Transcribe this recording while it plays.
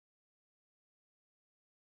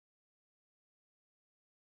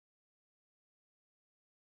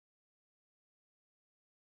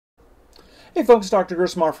Hey folks, Dr.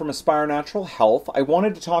 Gerstmar from Aspire Natural Health. I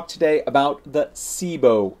wanted to talk today about the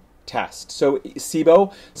SIBO test. So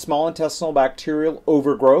SIBO, small intestinal bacterial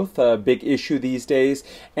overgrowth, a big issue these days,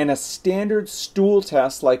 and a standard stool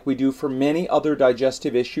test like we do for many other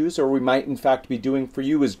digestive issues, or we might in fact be doing for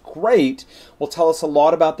you, is great. Will tell us a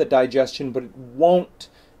lot about the digestion, but it won't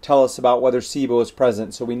tell us about whether SIBO is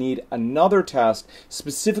present. So we need another test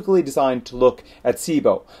specifically designed to look at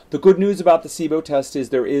SIBO. The good news about the SIBO test is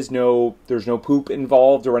there's no poop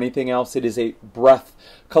involved or anything else. It is a breath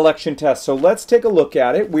collection test. So let's take a look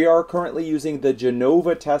at it. We are currently using the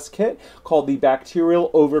Genova test kit called the Bacterial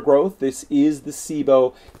Overgrowth. This is the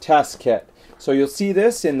SIBO test kit. So you'll see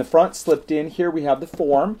this in the front slipped in here. We have the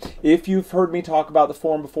form. If you've heard me talk about the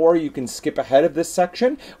form before, you can skip ahead of this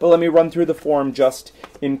section, but let me run through the form just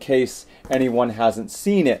in case anyone hasn't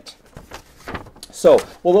seen it. So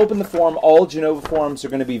we'll open the form. All Genova forms are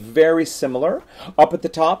going to be very similar. Up at the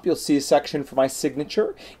top, you'll see a section for my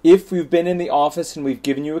signature. If we've been in the office and we've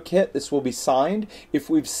given you a kit, this will be signed. If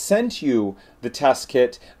we've sent you the test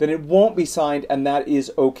kit, then it won't be signed, and that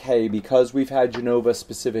is okay because we've had Genova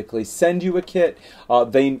specifically send you a kit.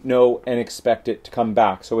 They know and expect it to come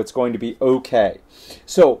back, so it's going to be okay.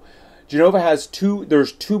 So Genova has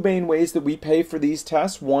there's two main ways that we pay for these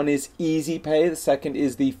tests. One is easy pay. The second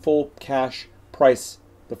is the full cash price,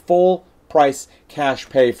 the full price cash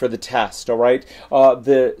pay for the test, all right?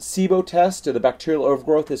 The SIBO test, or the bacterial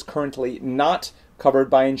overgrowth, is currently not covered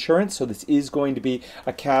by insurance, so this is going to be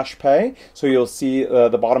a cash pay. So you'll see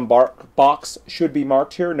the bottom box should be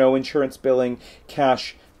marked here, no insurance billing,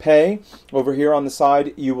 cash pay. Over here on the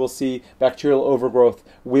side, you will see bacterial overgrowth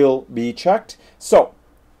will be checked. So,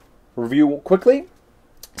 review quickly.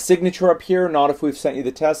 Signature up here, not if we've sent you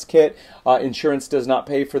the test kit. Insurance does not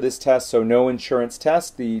pay for this test, so no insurance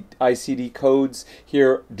test. The ICD codes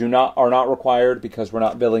here are not required because we're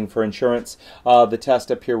not billing for insurance. The test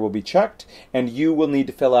up here will be checked, and you will need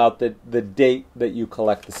to fill out the date that you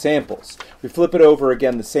collect the samples. We flip it over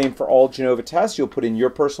again, the same for all Genova tests. You'll put in your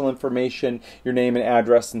personal information, your name and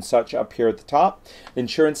address and such up here at the top.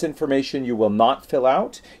 Insurance information you will not fill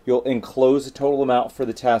out. You'll enclose the total amount for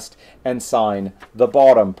the test and sign the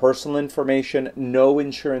bottom. Personal information, no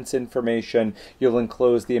insurance information. You'll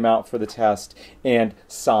enclose the amount for the test and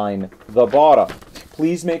sign the bottom.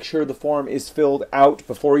 Please make sure the form is filled out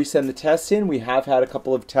before you send the tests in. We have had a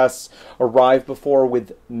couple of tests arrive before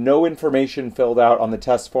with no information filled out on the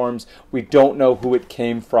test forms. We don't know who it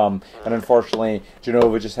came from, and unfortunately,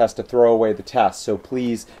 Genova just has to throw away the test, so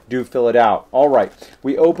please do fill it out. All right,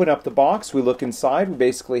 we open up the box, we look inside, we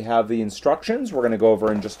basically have the instructions we're going to go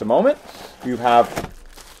over in just a moment. You have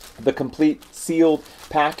the complete sealed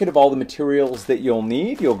packet of all the materials that you'll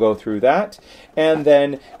need. You'll go through that, and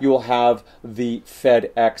then you'll have the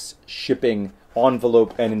FedEx shipping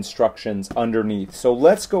envelope and instructions underneath. So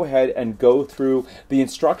let's go ahead and go through the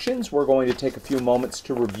instructions. We're going to take a few moments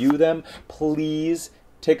to review them. Please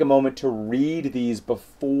take a moment to read these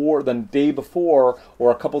before, the day before,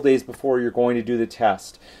 or a couple days before you're going to do the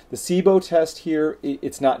test. The SIBO test here,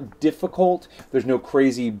 it's not difficult. There's no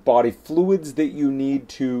crazy body fluids that you need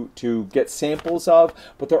to get samples of,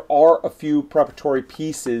 but there are a few preparatory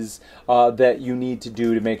pieces that you need to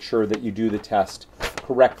do to make sure that you do the test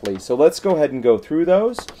correctly. So let's go ahead and go through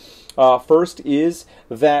those. First is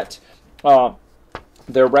that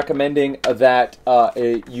they're recommending that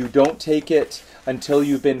you don't take it until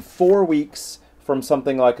you've been 4 weeks from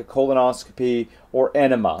something like a colonoscopy or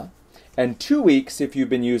enema, and 2 weeks if you've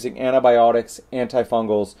been using antibiotics,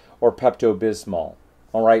 antifungals, or Pepto-Bismol.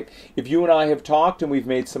 All right. If you and I have talked and we've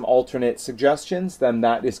made some alternate suggestions, then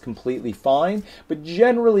that is completely fine. But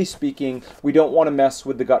generally speaking, we don't want to mess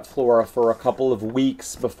with the gut flora for a couple of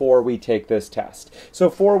weeks before we take this test. So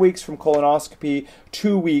 4 weeks from colonoscopy,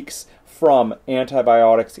 2 weeks from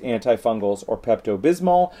antibiotics, antifungals, or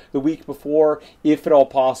Pepto-Bismol. The week before, if at all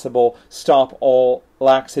possible, stop all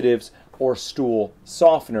laxatives or stool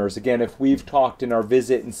softeners. Again, if we've talked in our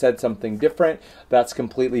visit and said something different, that's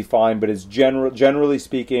completely fine, but as generally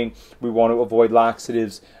speaking, we want to avoid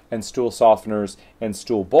laxatives and stool softeners and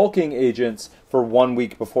stool bulking agents for 1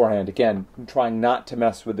 week beforehand. Again, trying not to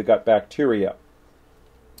mess with the gut bacteria.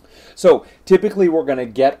 So typically we're going to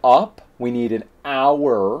get up. We need an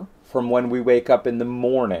hour from when we wake up in the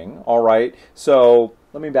morning, all right? So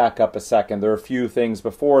let me back up a second. There are a few things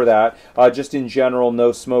before that. Just in general,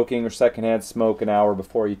 no smoking or secondhand smoke an hour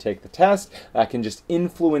before you take the test. That can just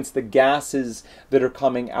influence the gases that are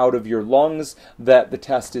coming out of your lungs that the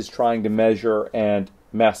test is trying to measure and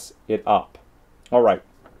mess it up. All right.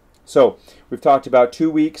 So we've talked about 2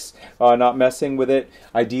 weeks, not messing with it.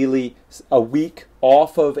 Ideally, a week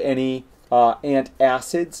off of any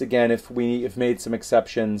antacids. Again, if we have made some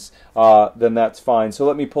exceptions, then that's fine. So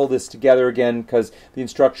let me pull this together again because the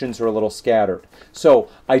instructions are a little scattered. So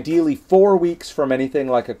ideally 4 weeks from anything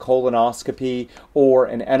like a colonoscopy or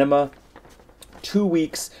an enema, 2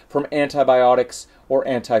 weeks from antibiotics or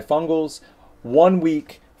antifungals, 1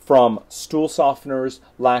 week from stool softeners,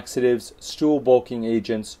 laxatives, stool bulking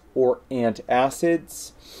agents, or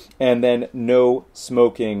antacids, and then no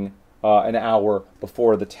smoking an hour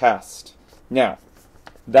before the test. Now,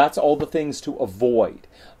 that's all the things to avoid.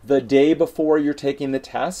 The day before you're taking the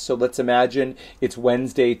test, so let's imagine it's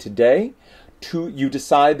Wednesday today. You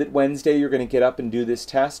decide that Wednesday you're going to get up and do this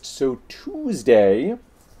test, so Tuesday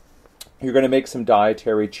you're going to make some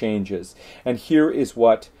dietary changes. And here is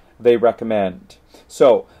what they recommend.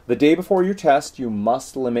 So, the day before your test, you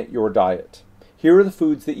must limit your diet. Here are the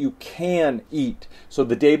foods that you can eat. So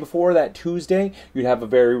the day before, that Tuesday, you'd have a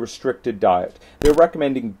very restricted diet. They're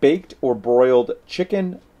recommending baked or broiled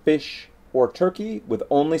chicken, fish, or turkey with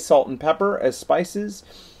only salt and pepper as spices,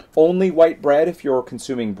 only white bread if you're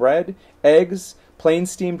consuming bread, eggs, plain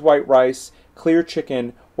steamed white rice, clear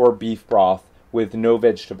chicken, or beef broth with no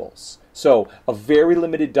vegetables. So a very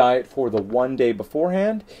limited diet for the one day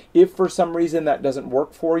beforehand. If for some reason that doesn't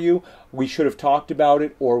work for you, we should have talked about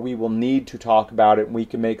it, or we will need to talk about it, and we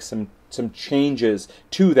can make some changes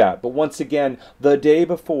to that. But once again, the day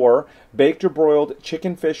before, baked or broiled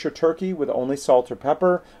chicken, fish, or turkey with only salt or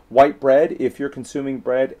pepper, white bread if you're consuming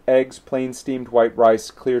bread, eggs, plain steamed white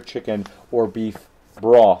rice, clear chicken, or beef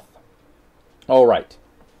broth. All right.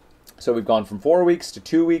 So we've gone from 4 weeks to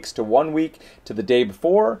 2 weeks to 1 week to the day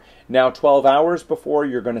before. Now 12 hours before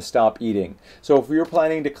you're going to stop eating. So if you're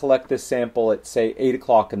planning to collect this sample at, say, 8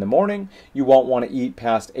 o'clock in the morning, you won't want to eat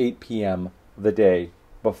past 8 p.m. the day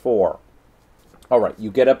before. All right, you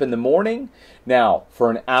get up in the morning. Now, for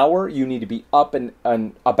an hour, you need to be up and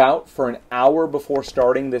about for an hour before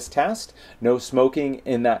starting this test. No smoking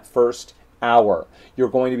in that first hour. You're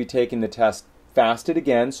going to be taking the test fasted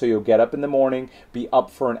again, so you'll get up in the morning, be up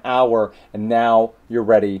for an hour, and now you're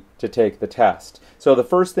ready to take the test. So the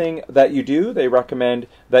first thing that you do, they recommend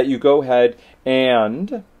that you go ahead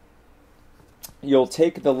and you'll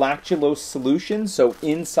take the lactulose solution. So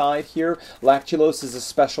inside here, lactulose is a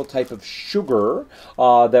special type of sugar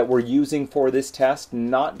that we're using for this test,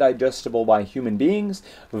 not digestible by human beings,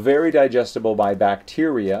 very digestible by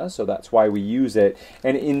bacteria, so that's why we use it.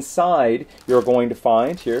 And inside, you're going to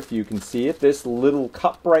find here, if you can see it, this little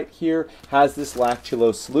cup right here has this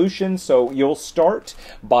lactulose solution. So you'll start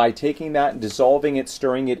by taking that and dissolving it,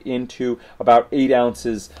 stirring it into about 8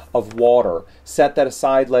 ounces of water. Set that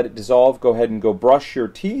aside, let it dissolve, go ahead and go brush your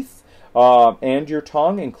teeth and your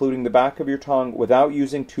tongue, including the back of your tongue, without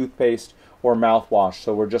using toothpaste or mouthwash.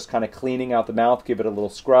 So we're just kind of cleaning out the mouth, give it a little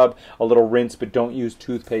scrub, a little rinse, but don't use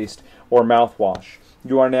toothpaste or mouthwash.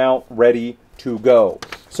 You are now ready to go.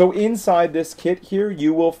 So inside this kit here,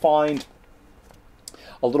 you will find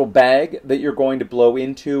a little bag that you're going to blow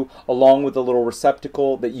into, along with a little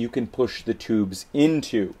receptacle that you can push the tubes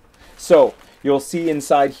into. So you'll see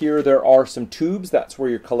inside here there are some tubes. That's where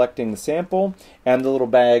you're collecting the sample, and the little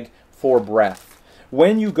bag for breath.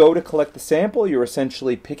 When you go to collect the sample, you're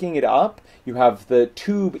essentially picking it up. You have the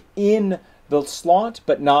tube in the slot,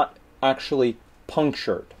 but not actually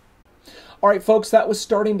punctured. All right, folks, that was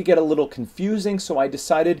starting to get a little confusing, so I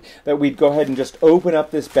decided that we'd go ahead and just open up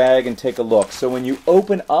this bag and take a look. So when you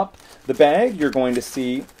open up the bag, you're going to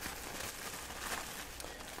see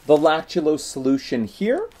the lactulose solution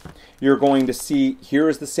here. You're going to see, here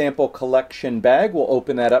is the sample collection bag. We'll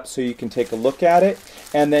open that up so you can take a look at it.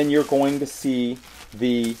 And then you're going to see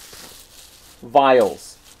the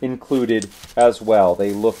vials included as well.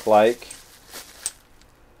 They look like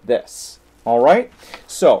this. All right,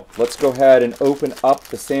 so let's go ahead and open up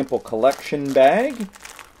the sample collection bag.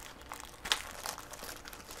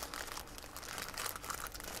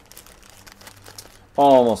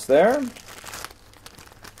 Almost there.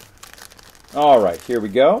 All right, here we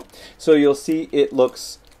go. So you'll see it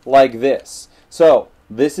looks like this. So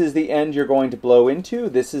this is the end you're going to blow into.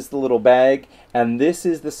 This is the little bag, and this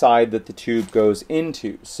is the side that the tube goes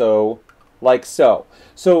into. So like so.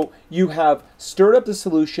 So you have stirred up the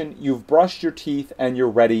solution, you've brushed your teeth, and you're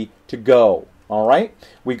ready to go. All right,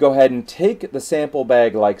 we go ahead and take the sample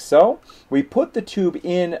bag like so. We put the tube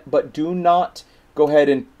in, but do not go ahead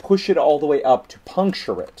and push it all the way up to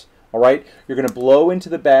puncture it. All right, you're going to blow into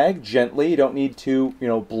the bag gently. You don't need to,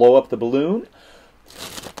 blow up the balloon.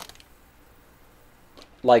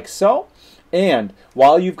 Like so. And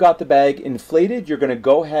while you've got the bag inflated, you're going to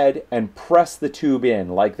go ahead and press the tube in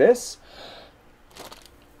like this.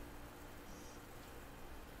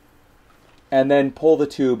 and then pull the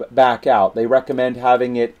tube back out. They recommend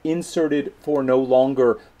having it inserted for no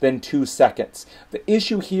longer than 2 seconds. The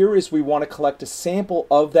issue here is we want to collect a sample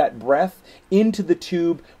of that breath into the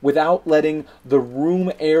tube without letting the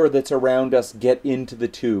room air that's around us get into the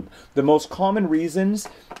tube. The most common reasons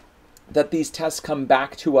that these tests come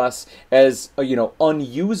back to us as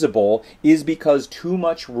unusable is because too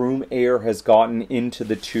much room air has gotten into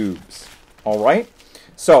the tubes. All right,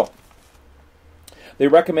 so they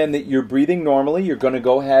recommend that you're breathing normally. You're going to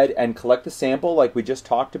go ahead and collect the sample like we just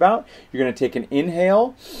talked about. You're going to take an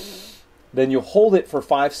inhale, then you'll hold it for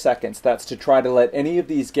 5 seconds. That's to try to let any of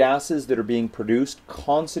these gases that are being produced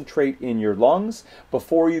concentrate in your lungs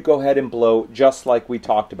before you go ahead and blow, just like we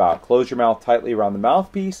talked about. Close your mouth tightly around the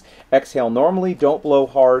mouthpiece. Exhale normally. Don't blow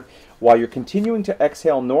hard. While you're continuing to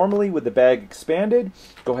exhale normally with the bag expanded,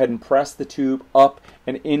 go ahead and press the tube up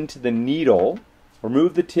and into the needle.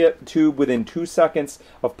 Remove the tube within 2 seconds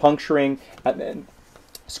of puncturing, and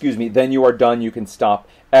then you are done. You can stop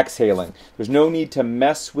exhaling. There's no need to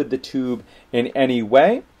mess with the tube in any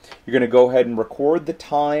way. You're going to go ahead and record the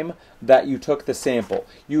time that you took the sample.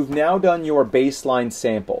 You've now done your baseline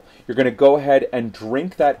sample. You're going to go ahead and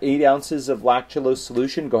drink that 8 ounces of lactulose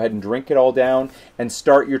solution. Go ahead and drink it all down and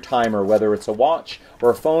start your timer. Whether it's a watch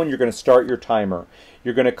or a phone, you're going to start your timer.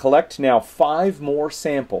 You're going to collect now 5 more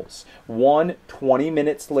samples. One 20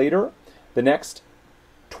 minutes later, the next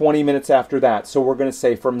 20 minutes after that. So we're going to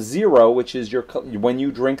say from 0, which is when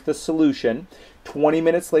you drink the solution, 20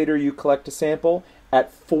 minutes later you collect a sample.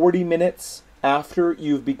 At 40 minutes after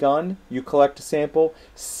you've begun, you collect a sample.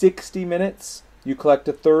 60 minutes, you collect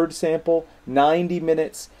a third sample. 90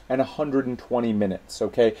 minutes and 120 minutes.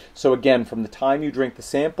 Okay, so again, from the time you drink the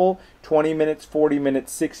sample, 20 minutes, 40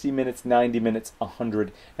 minutes, 60 minutes, 90 minutes,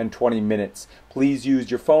 120 minutes. Please use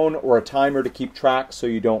your phone or a timer to keep track so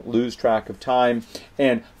you don't lose track of time,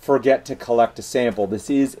 and forget to collect a sample. This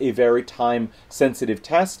is a very time-sensitive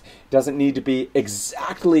test. It doesn't need to be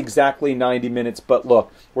exactly 90 minutes, but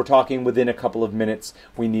look, we're talking within a couple of minutes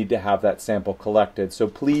we need to have that sample collected. So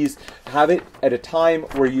please have it at a time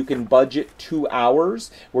where you can budget 2 hours,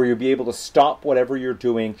 where you'll be able to stop whatever you're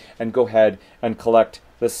doing and go ahead and collect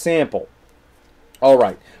the sample. All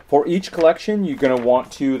right, for each collection, you're going to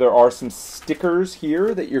want to, there are some stickers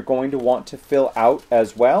here that you're going to want to fill out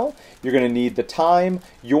as well. You're going to need the time,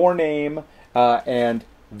 your name, and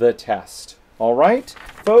the test. All right,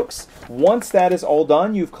 folks, once that is all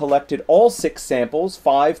done, you've collected all 6 samples,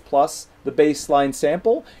 5 plus the baseline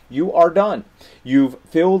sample, you are done. You've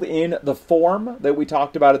filled in the form that we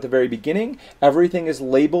talked about at the very beginning. Everything is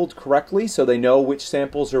labeled correctly so they know which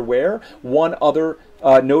samples are where. One other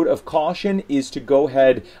note of caution is to go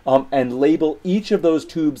ahead and label each of those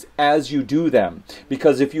tubes as you do them,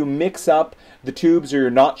 because if you mix up the tubes or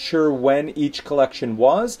you're not sure when each collection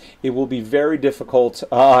was, it will be very difficult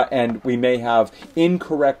and we may have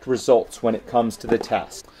incorrect results when it comes to the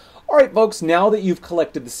test. All right, folks, now that you've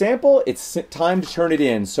collected the sample, it's time to turn it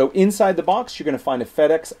in. So inside the box, you're going to find a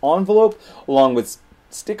FedEx envelope along with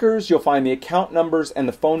stickers. You'll find the account numbers and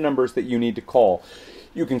the phone numbers that you need to call.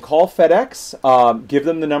 You can call FedEx, give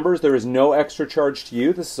them the numbers. There is no extra charge to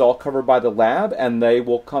you. This is all covered by the lab, and they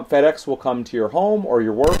will come, FedEx will come to your home or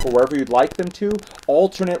your work or wherever you'd like them to.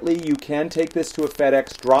 Alternately, you can take this to a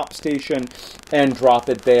FedEx drop station and drop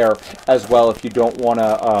it there as well if you don't want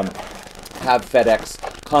to have FedEx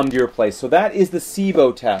come to your place. So that is the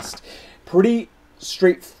SIBO test. Pretty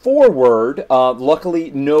straightforward. Luckily,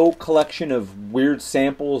 no collection of weird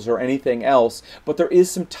samples or anything else, but there is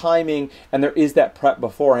some timing and there is that prep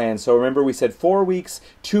beforehand. So remember, we said 4 weeks,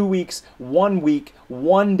 2 weeks, 1 week,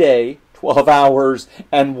 1 day, 12 hours,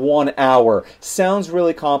 and 1 hour. Sounds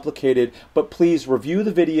really complicated, but please review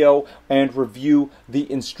the video and review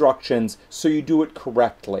the instructions so you do it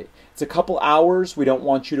correctly. It's a couple hours. We don't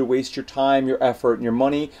want you to waste your time, your effort, and your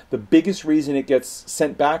money. The biggest reason it gets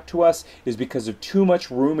sent back to us is because of too much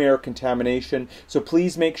room air contamination. So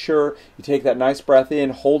please make sure you take that nice breath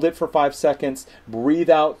in, hold it for 5 seconds, breathe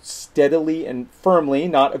out steadily and firmly,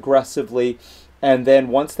 not aggressively, and then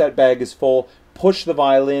once that bag is full, push the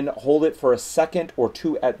vial in, hold it for a second or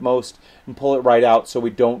 2 at most, and pull it right out so we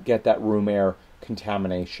don't get that room air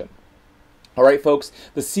contamination. All right, folks,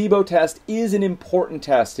 the SIBO test is an important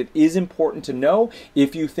test. It is important to know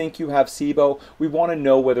if you think you have SIBO. We want to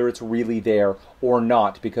know whether it's really there or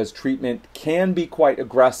not, because treatment can be quite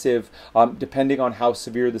aggressive depending on how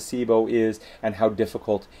severe the SIBO is and how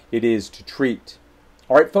difficult it is to treat.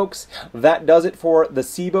 All right, folks, that does it for the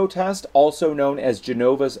SIBO test, also known as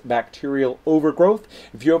Genova's Bacterial Overgrowth.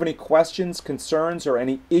 If you have any questions, concerns, or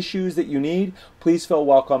any issues that you need, please feel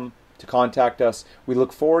welcome to contact us. We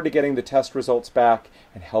look forward to getting the test results back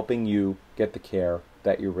and helping you get the care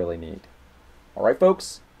that you really need. All right,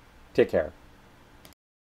 folks, take care.